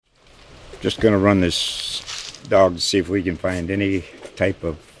just going to run this dog to see if we can find any type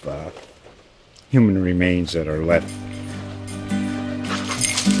of human remains that are left.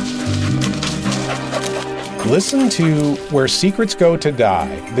 Listen to Where Secrets Go to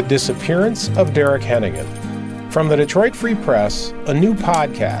Die, The Disappearance of Derek Hennigan. From the Detroit Free Press, a new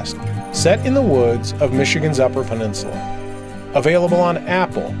podcast set in the woods of Michigan's Upper Peninsula. Available on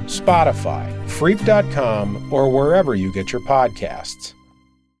Apple, Spotify, Freep.com, or wherever you get your podcasts.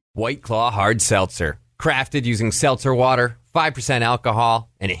 White Claw Hard Seltzer. Crafted using seltzer water, 5% alcohol,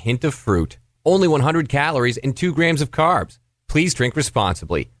 and a hint of fruit. Only 100 calories and 2 grams of carbs. Please drink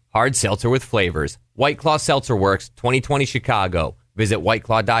responsibly. Hard seltzer with flavors. White Claw Seltzer Works, 2020 Chicago. Visit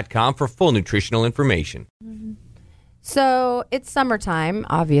whiteclaw.com for full nutritional information. So it's summertime,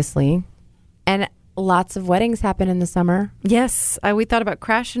 obviously, and lots of weddings happen in the summer. Yes. We thought about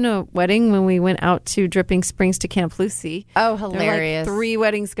crashing a wedding when we went out to Dripping Springs to Camp Lucy. Oh, There hilarious. were like 3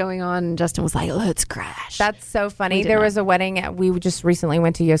 weddings going on, and Justin was like, let's crash. That's so funny. There was a wedding. We just recently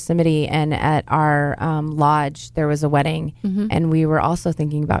went to Yosemite, and at our lodge, there was a wedding, and we were also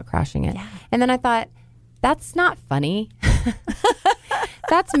thinking about crashing it. Yeah. And then I thought, that's not funny.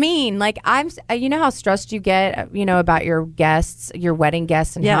 That's mean. Like, you know how stressed you get, about your guests, your wedding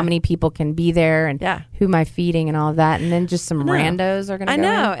guests, and how many people can be there, and who am I feeding, and all of that, and then just some randos are going to go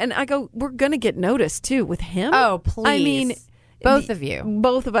know, in. and I go, we're going to get noticed too with him. Oh, please! I mean, both of you,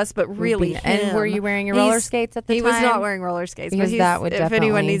 both of us, but really him. And were you wearing your roller skates at the time? He was not wearing roller skates, because but that would if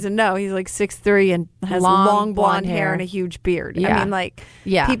anyone needs to know, he's like 6'3" and has long blonde hair and a huge beard. Yeah. I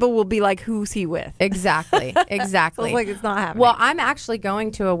mean, people will be like, "Who's he with?" Exactly. So it's not happening. Well, I'm actually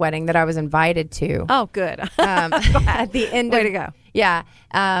going to a wedding that I was invited to. Oh, good. At the end. Way to go. Yeah,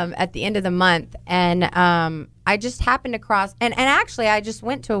 at the end of the month, and I just happened to cross, and actually, I just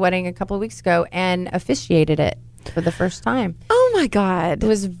went to a wedding a couple of weeks ago and officiated it for the first time. Oh my God. It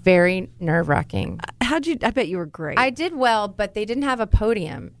was very nerve-wracking. I bet you were great. I did well, but they didn't have a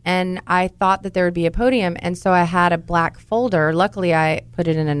podium, and I thought that there would be a podium, and so I had a black folder. Luckily, I put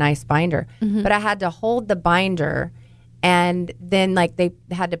it in a nice binder, but I had to hold the binder, and then they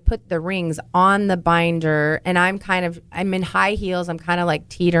had to put the rings on the binder, and I'm in high heels. I'm kind of like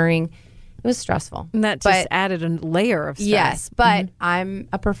teetering. It was stressful. And that just added a layer of stress. Yes, but I'm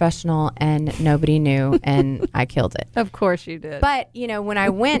a professional and nobody knew, and I killed it. Of course you did. But, when I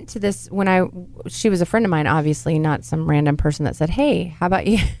went to this, she was a friend of mine, obviously, not some random person that said, hey, how about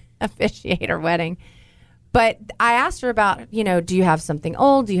you officiate our wedding? But I asked her about, do you have something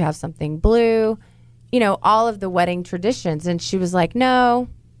old? Do you have something blue? All of the wedding traditions. And she was like, no.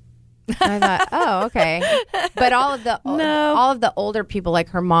 And I thought, oh, okay. But all of the older people, like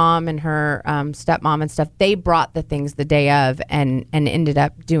her mom and her stepmom and stuff, they brought the things the day of and ended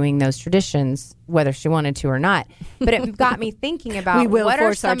up doing those traditions, whether she wanted to or not. But it got me thinking about we will what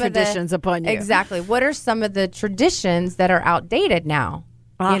force are some our traditions upon you. Exactly. What are some of the traditions that are outdated now?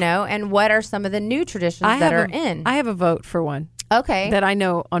 And what are some of the new traditions that are in? I have a vote for one. Okay. That I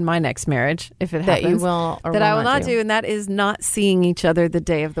know on my next marriage, if it that happens. You will or that will I will not do, and that is not seeing each other the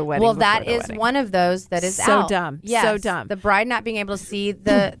day of the wedding. Well, that is one of those that is so out. Dumb. Yes, so dumb. The bride not being able to see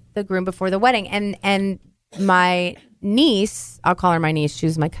the groom before the wedding. And my niece, I'll call her my niece, she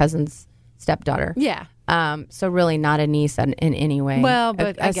was my cousin's stepdaughter. Yeah. So really not a niece in any way. Well,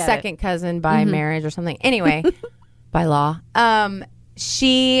 but a second cousin by marriage or something. Anyway, by law.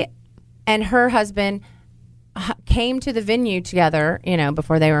 She and her husband came to the venue together,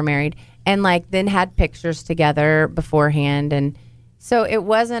 before they were married, and then had pictures together beforehand, and so it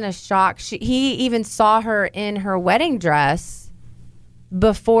wasn't a shock. He even saw her in her wedding dress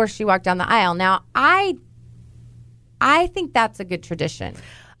before she walked down the aisle. Now, I think that's a good tradition.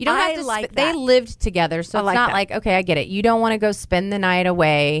 You don't have to like that. They lived together, so it's not like, okay, I get it. You don't want to go spend the night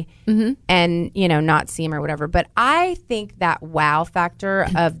away and, not see him or whatever. But I think that wow factor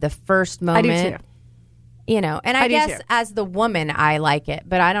of the first moment. I do too. And I guess as the woman, I like it,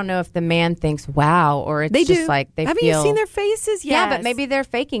 but I don't know if the man thinks wow, or it's just like they Haven't feel. you seen their faces? Yes. Yeah, but maybe they're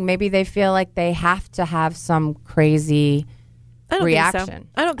faking. Maybe they feel like they have to have some crazy reaction.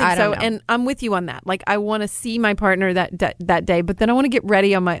 I don't think so. Know. And I'm with you on that. I want to see my partner that day, but then I want to get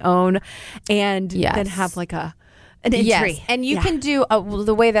ready on my own and then have an entry. Yes. And you can do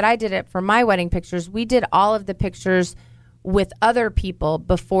the way that I did it for my wedding pictures. We did all of the pictures with other people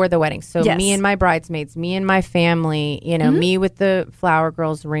before the wedding. So me and my bridesmaids, me and my family, me with the flower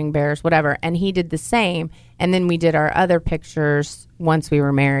girls, ring bearers, whatever. And he did the same. And then we did our other pictures once we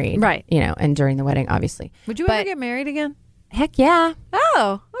were married. Right. And during the wedding, obviously. Would you ever get married again? Heck yeah.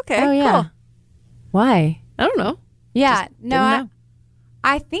 Oh, okay. Oh, yeah. Cool. Why? I don't know. Yeah.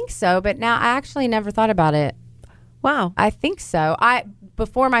 I think so. But now I actually never thought about it. Wow. I think so.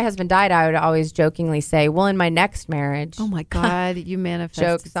 before my husband died, I would always jokingly say, well, in my next marriage. Oh my God, you manifested.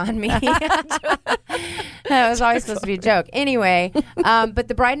 Jokes on me. That was always supposed to be a joke. Anyway, but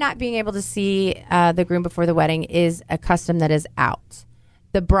the bride not being able to see the groom before the wedding is a custom that is out.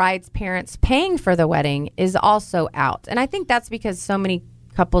 The bride's parents paying for the wedding is also out. And I think that's because so many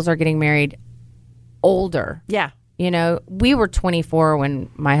couples are getting married older. Yeah. You know, we were 24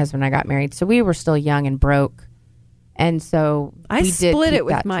 when my husband and I got married, so we were still young and broke. And so I split it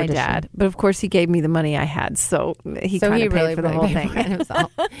with my tradition. dad, but of course he gave me the money I had, so he kind of paid for the whole thing.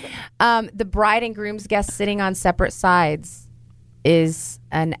 The bride and groom's guests sitting on separate sides is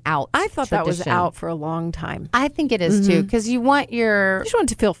an out. I thought tradition. that was out for a long time. I think it is too, because you want You just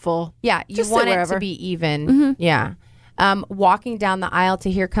want it to feel full. Yeah, you just want it to be even. Yeah. Walking down the aisle to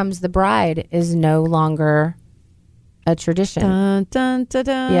Here Comes the Bride is no longer a tradition. Dun, dun, dun,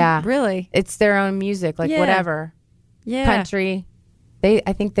 dun. Yeah. Really? It's their own music, like whatever. Yeah. Country.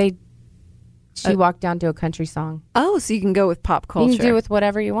 She walked down to a country song. Oh, so you can go with pop culture. You can do with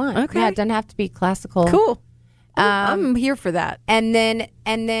whatever you want. Okay. Yeah, it doesn't have to be classical. Cool. I'm here for that. And then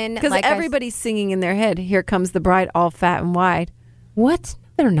Because like everybody's singing in their head, Here Comes the Bride, all fat and wide. What?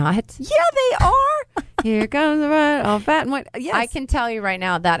 They're not. Yeah, they are. Here comes the bride, all fat and white. Yes. I can tell you right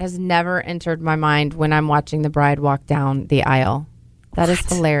now that has never entered my mind when I'm watching the bride walk down the aisle. That is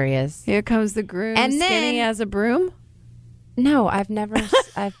hilarious. Here comes the groom, and skinny then, as a broom. No, I've never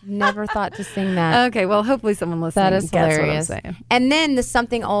thought to sing that. Okay, well, hopefully someone listening that is gets hilarious. what I'm saying. And then the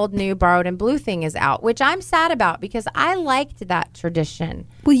something old, new, borrowed, and blue thing is out, which I'm sad about because I liked that tradition.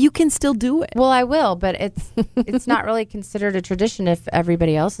 Well, you can still do it. Well, I will, but it's not really considered a tradition if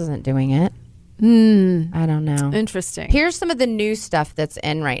everybody else isn't doing it. I don't know. Interesting. Here's some of the new stuff that's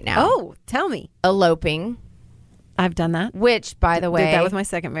in right now. Oh, tell me. Eloping. I've done that. Which, by the way... Did that with my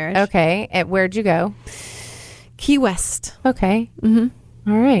second marriage. Okay. Where'd you go? Key West. Okay.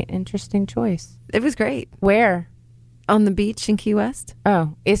 Mm-hmm. All right. Interesting choice. It was great. Where? On the beach in Key West.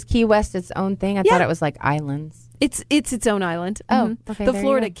 Oh. Is Key West its own thing? I thought it was like islands. It's its own island. Oh, okay. The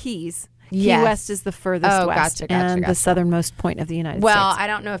Florida Keys. Key West is the furthest west and the southernmost point of the United States. Well, I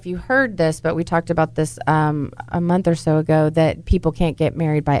don't know if you heard this, but we talked about this a month or so ago that people can't get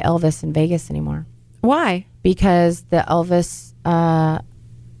married by Elvis in Vegas anymore. Why? Because the Elvis,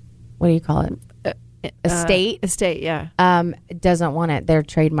 what do you call it? Estate, yeah. Doesn't want it. They're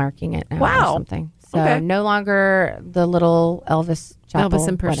trademarking it now or something. So no longer the little Elvis chapel Elvis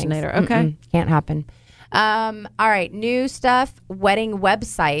impersonator. Weddings. Okay. Can't happen. All right, new stuff, wedding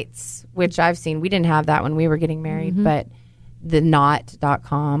websites, which I've seen. We didn't have that when we were getting married, but the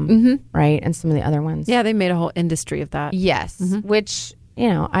knot.com, right? And some of the other ones. Yeah, they made a whole industry of that. Yes, which,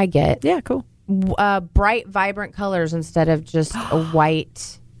 I get. Yeah, cool. Bright, vibrant colors instead of just a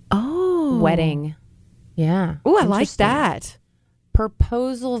white wedding. Yeah. Oh, I like that.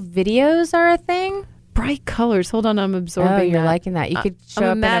 Proposal videos are a thing. Bright colors. Hold on, I'm absorbing. Oh, you're that. liking that. You could show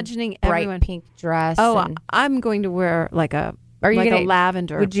up imagining in a bright everyone. pink dress. Oh, I'm going to wear like a a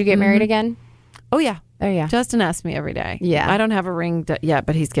lavender. Would you get married again? Oh yeah. Oh yeah. Justin asks me every day. Yeah. I don't have a ring yet,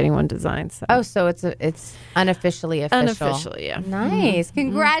 but he's getting one designed. So. Oh, so it's unofficially official. Unofficially, yeah. Nice.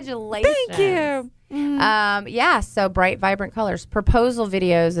 Congratulations. Thank you. Yeah. So bright, vibrant colors. Proposal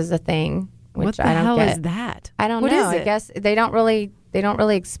videos is a thing, which what the I don't hell get. is that? I don't what know. Is it? I guess they don't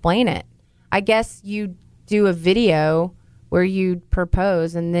really explain it. I guess you do a video where you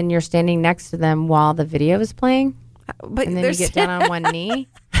propose and then you're standing next to them while the video is playing, but and then you get down on one knee.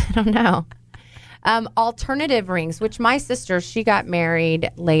 I don't know. Alternative rings, which my sister, she got married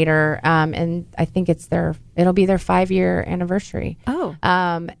later, and I think it'll be their 5-year anniversary. Oh.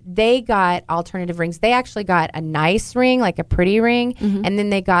 They got alternative rings. They actually got a nice ring, like a pretty ring, and then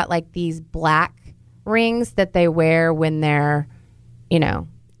they got like these black rings that they wear when they're,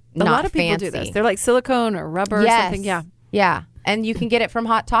 a lot of people fancy. do this. They're like silicone or rubber or something. Yeah. Yeah. And you can get it from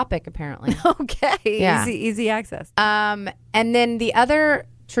Hot Topic, apparently. Okay. Yeah. Easy access. And then the other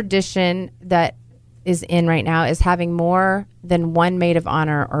tradition that is in right now is having more than one maid of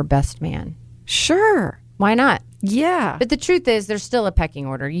honor or best man. Sure. Why not? Yeah. But the truth is there's still a pecking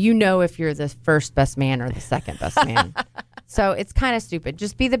order. You know if you're the first best man or the second best man. So it's kind of stupid.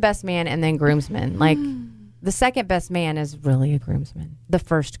 Just be the best man and then groomsman. Like the second best man is really a groomsman. The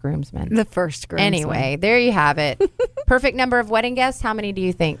first groomsman. The first groomsman. Anyway, there you have it. Perfect number of wedding guests. How many do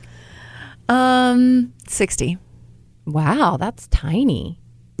you think? 60. Wow, that's tiny.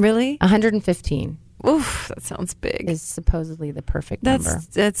 Really? 115. Oof, that sounds big. Is supposedly the perfect number.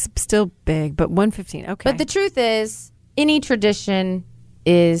 That's still big, but 115. Okay. But the truth is, any tradition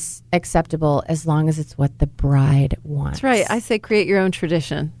is acceptable as long as it's what the bride wants. That's right. I say create your own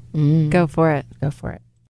tradition. Go for it. Go for it.